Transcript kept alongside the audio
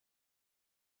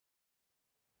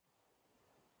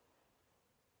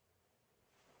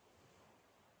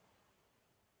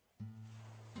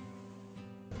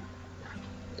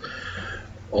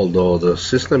Although the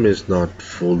system is not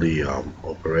fully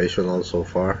operational so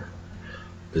far,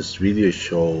 this video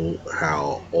shows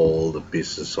how all the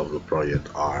pieces of the project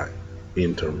are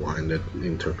intertwined,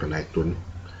 interconnected,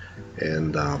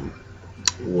 and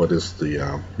what is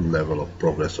the level of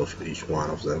progress of each one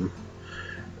of them,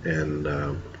 and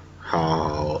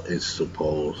how it's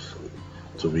supposed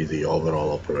to be the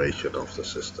overall operation of the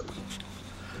system.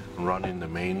 Running the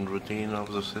main routine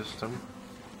of the system.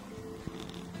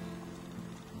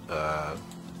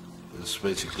 It's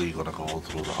basically going to go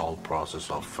through the whole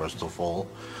process of, first of all,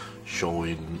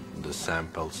 showing the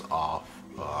samples of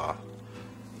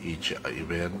each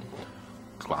event,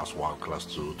 class 1, class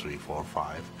 2, 3, 4,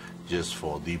 5, just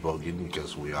for debugging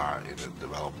because we are in the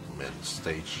development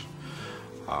stage.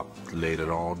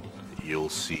 Later on, you'll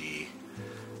see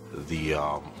the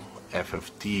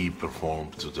FFT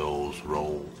performed to those raw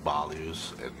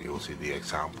values, and you'll see the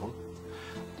example.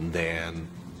 And then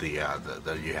you have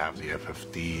the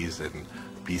FFTs and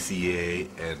PCA,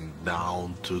 and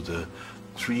down to the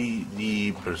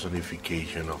 3D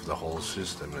personification of the whole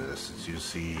system. And as you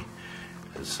see,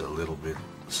 it's a little bit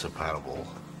separable.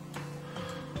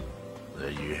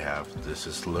 There you have, this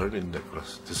is learning the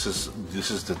this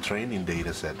is the training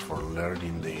data set for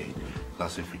learning the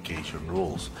classification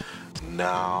rules.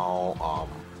 Now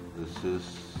this is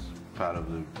part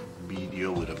of the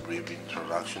video with a brief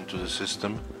introduction to the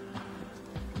system.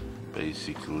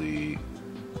 Basically,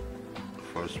 the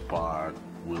first part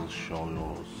will show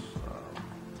us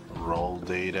raw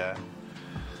data.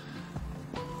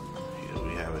 Here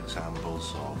we have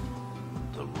examples of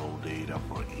the raw data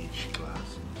for each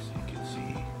class. As you can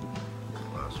see,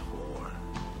 class 4,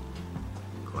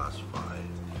 class 5.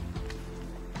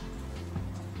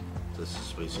 This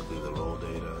is basically the raw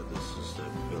data. This is the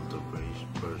filter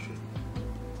version.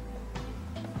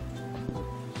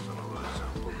 This is another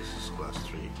example. This is class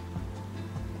 3.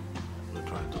 We're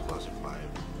trying to classify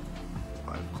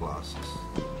 5 classes.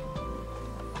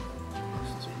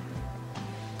 Class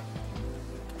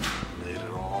 2.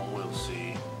 Later on, we'll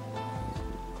see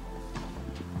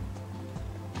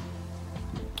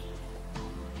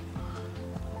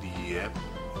the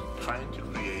trying to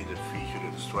create a feature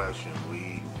extraction.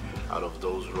 Out of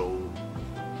those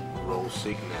raw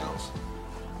signals,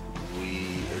 we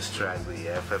extract the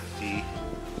FFT,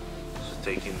 so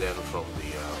taking them from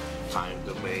the time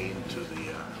domain to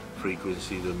the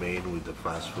frequency domain with the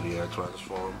fast Fourier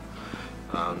transform,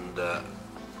 and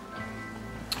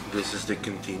this is the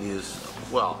continuous,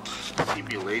 well,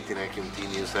 stipulating a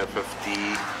continuous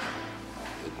FFT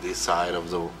in this side of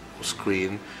the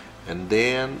screen, and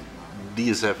then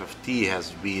this FFT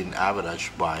has been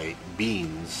averaged by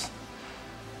beans.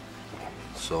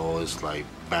 So it's like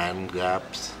band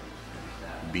gaps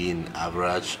being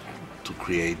averaged to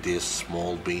create these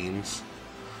small beans.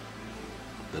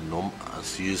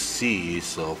 As you see,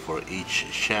 so for each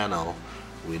channel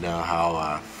we now have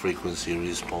a frequency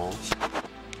response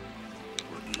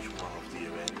for each one of the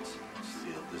events.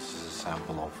 Still, this is a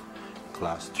sample of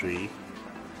class 3.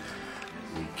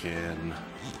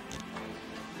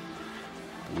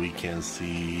 We can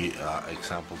see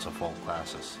examples of all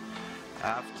classes.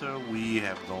 After we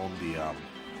have done the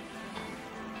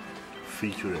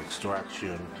feature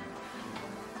extraction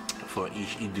for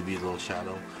each individual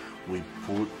channel, we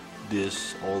put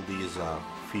all these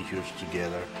features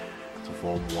together to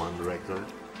form one record,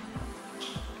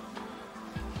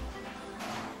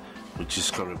 which is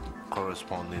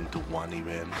corresponding to one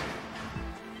event.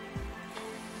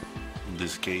 In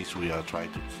this case, we are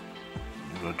trying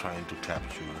to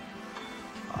capture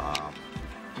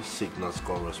signals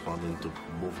corresponding to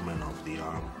movement of the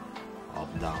arm,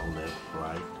 up, down, left,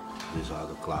 right. These are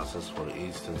the classes. For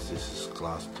instance, this is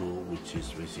class 2, which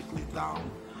is basically down.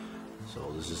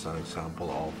 So this is an example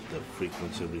of the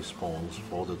frequency response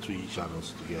for the 3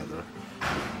 channels together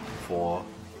for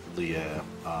the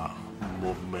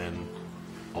movement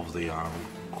of the arm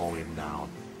going down.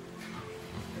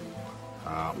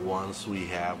 Once we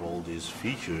have all these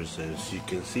features, as you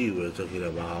can see, we're talking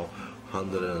about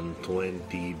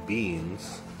 120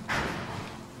 beans.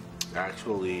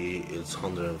 Actually, it's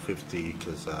 150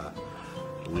 because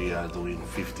we are doing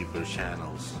 50 per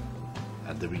channels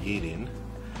at the beginning.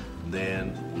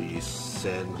 Then we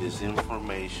send this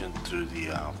information to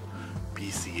the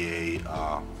PCA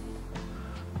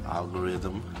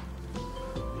algorithm,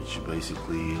 which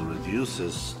basically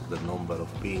reduces the number of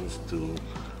beans to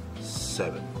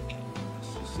 7. As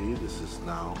you see, this is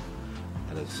now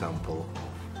an example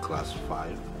of class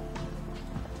 5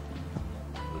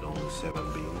 with only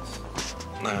 7 beans.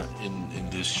 Now, in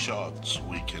these shots,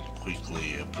 we can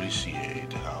quickly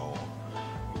appreciate how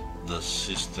the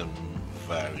system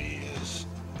varies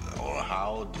or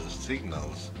how the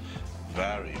signals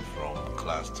vary from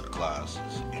class to class.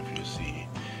 If you see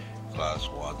class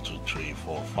 1, 2, 3,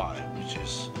 4, 5, which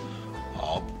is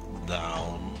up,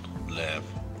 down, left,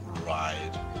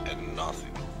 right, and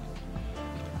nothing.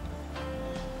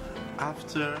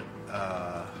 After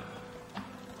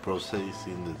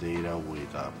processing the data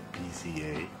with a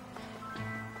PCA,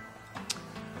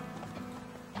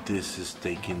 this is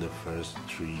taking the first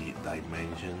 3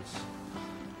 dimensions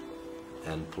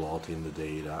and plotting the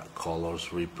data.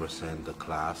 Colors represent the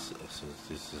class. Since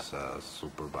this is a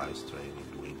supervised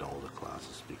training, we know the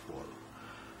classes before.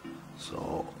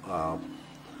 So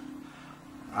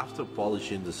after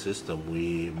polishing the system,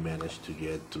 we managed to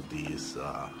get to this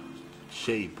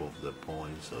shape of the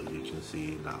point. So you can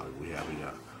see now we have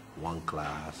here one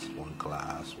class, one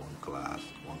class, one class,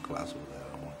 one class over there,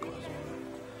 and one class over there.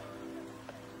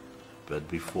 But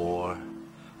before,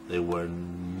 they were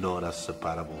not as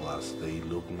separable as they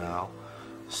look now.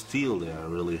 Still, they are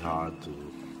really hard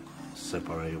to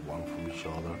separate one from each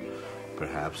other.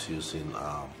 Perhaps using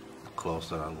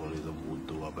cluster algorithm would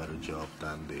do a better job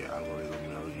than the algorithm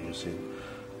we are using.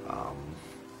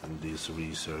 In this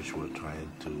research, we're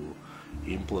trying to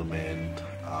implement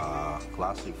a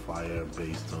classifier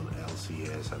based on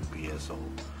LCS and PSO.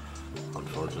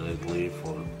 Unfortunately,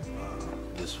 for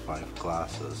these 5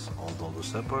 classes, although the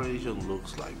separation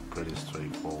looks like pretty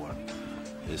straightforward,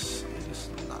 it is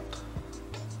not.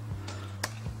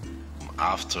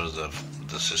 After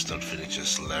the system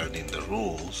finishes learning the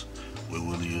rules, we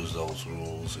will use those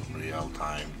rules in real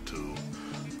time to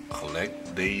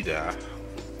collect data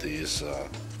with these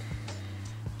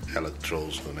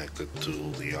electrodes connected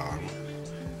to the arm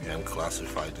and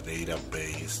classify the data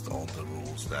based on the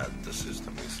rules that the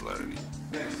system is learning.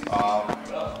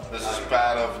 This is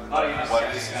part of what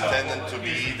is intended to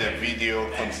be the video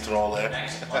controller,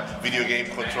 video game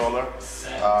controller,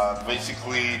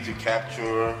 basically to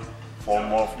capture 4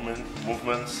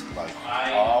 movements like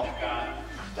up,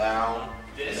 down,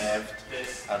 left,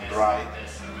 and right.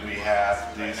 We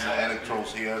have these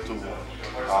electrodes here to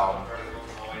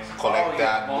collect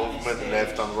that movement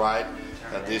left and right,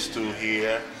 and these 2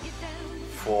 here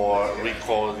for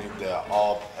recording the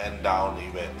up and down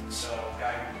events.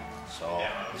 So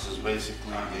this is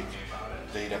basically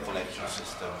the data collection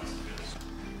system.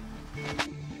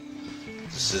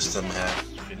 The system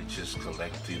finishes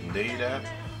collecting data.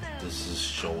 This is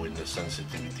showing the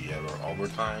sensitivity error over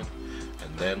time,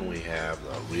 and then we have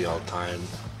the real-time.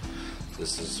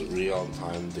 This is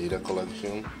real-time data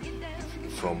collection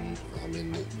from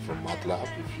MATLAB.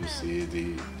 If you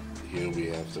see here we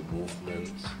have the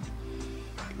movements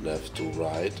left to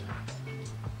right,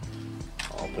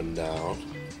 up and down.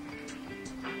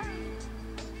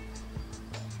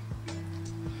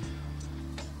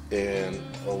 And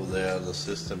over there the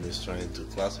system is trying to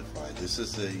classify. This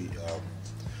is a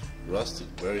rustic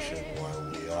version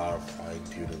while we are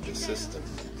fine-tuning the system.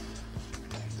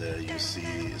 There you see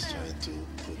is trying to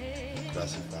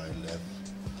classify left,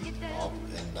 up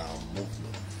and down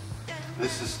movement.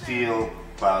 This is still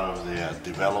part of the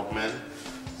development.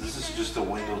 This is just a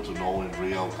window to know in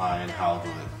real time how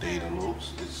the data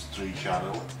looks. It's 3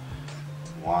 channels,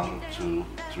 1, 2,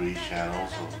 3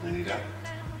 channels of data,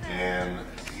 and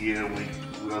here we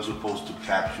are supposed to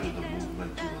capture the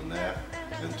movement to the left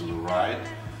and to the right.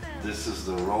 This is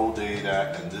the raw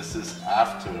data, and this is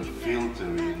after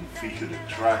filtering, feature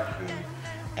extraction,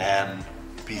 and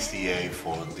PCA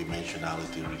for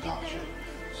dimensionality reduction.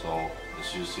 So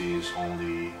as you see, it's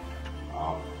only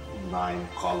 9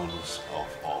 columns of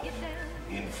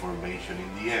information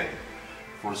in the end.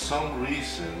 For some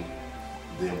reason,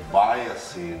 the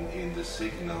biasing in the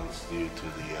signals due to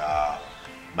the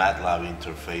MATLAB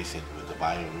interfacing with the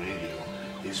bio-radio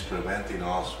is preventing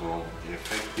us from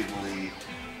effectively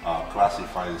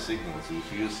classify the signals.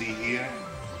 If you see here,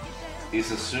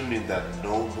 it's assuming that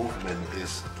no movement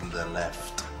is in the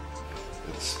left.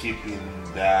 It's skipping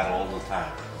that all the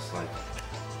time. It's like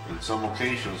in some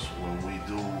occasions when we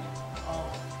do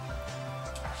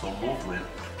some movement,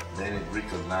 then it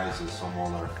recognizes some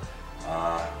other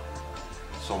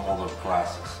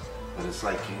classes. But it's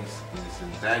like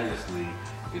instantaneously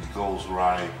it goes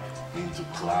right into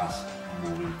class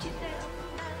moving to there.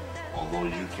 Although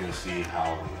you can see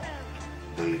how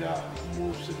the data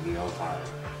moves in real time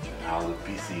and how the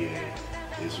PCA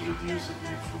is reducing the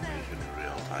information in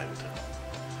real time too.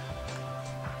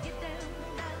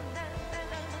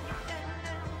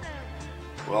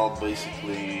 Well,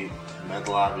 basically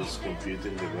MATLAB is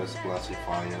computing the best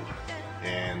classifier,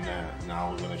 and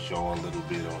now we're going to show a little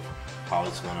bit of how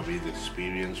it's going to be the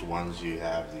experience once you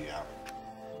have the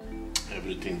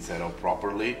everything set up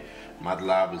properly.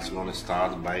 MATLAB is going to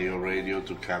start Bio-Radio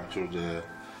to capture the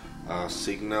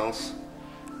signals,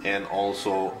 and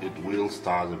also it will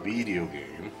start a video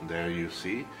game. There you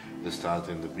see it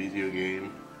starting the video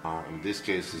game. In this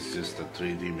case it's just a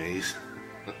 3D maze.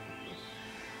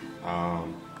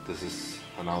 This is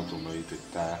an automated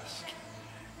task.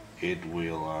 It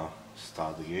will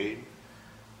start the game.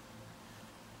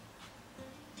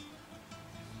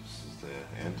 This is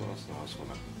the entrance. Now it's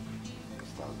gonna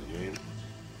start the game,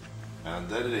 and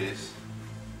there it is.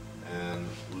 And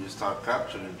we start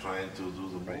capturing, trying to do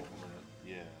the break.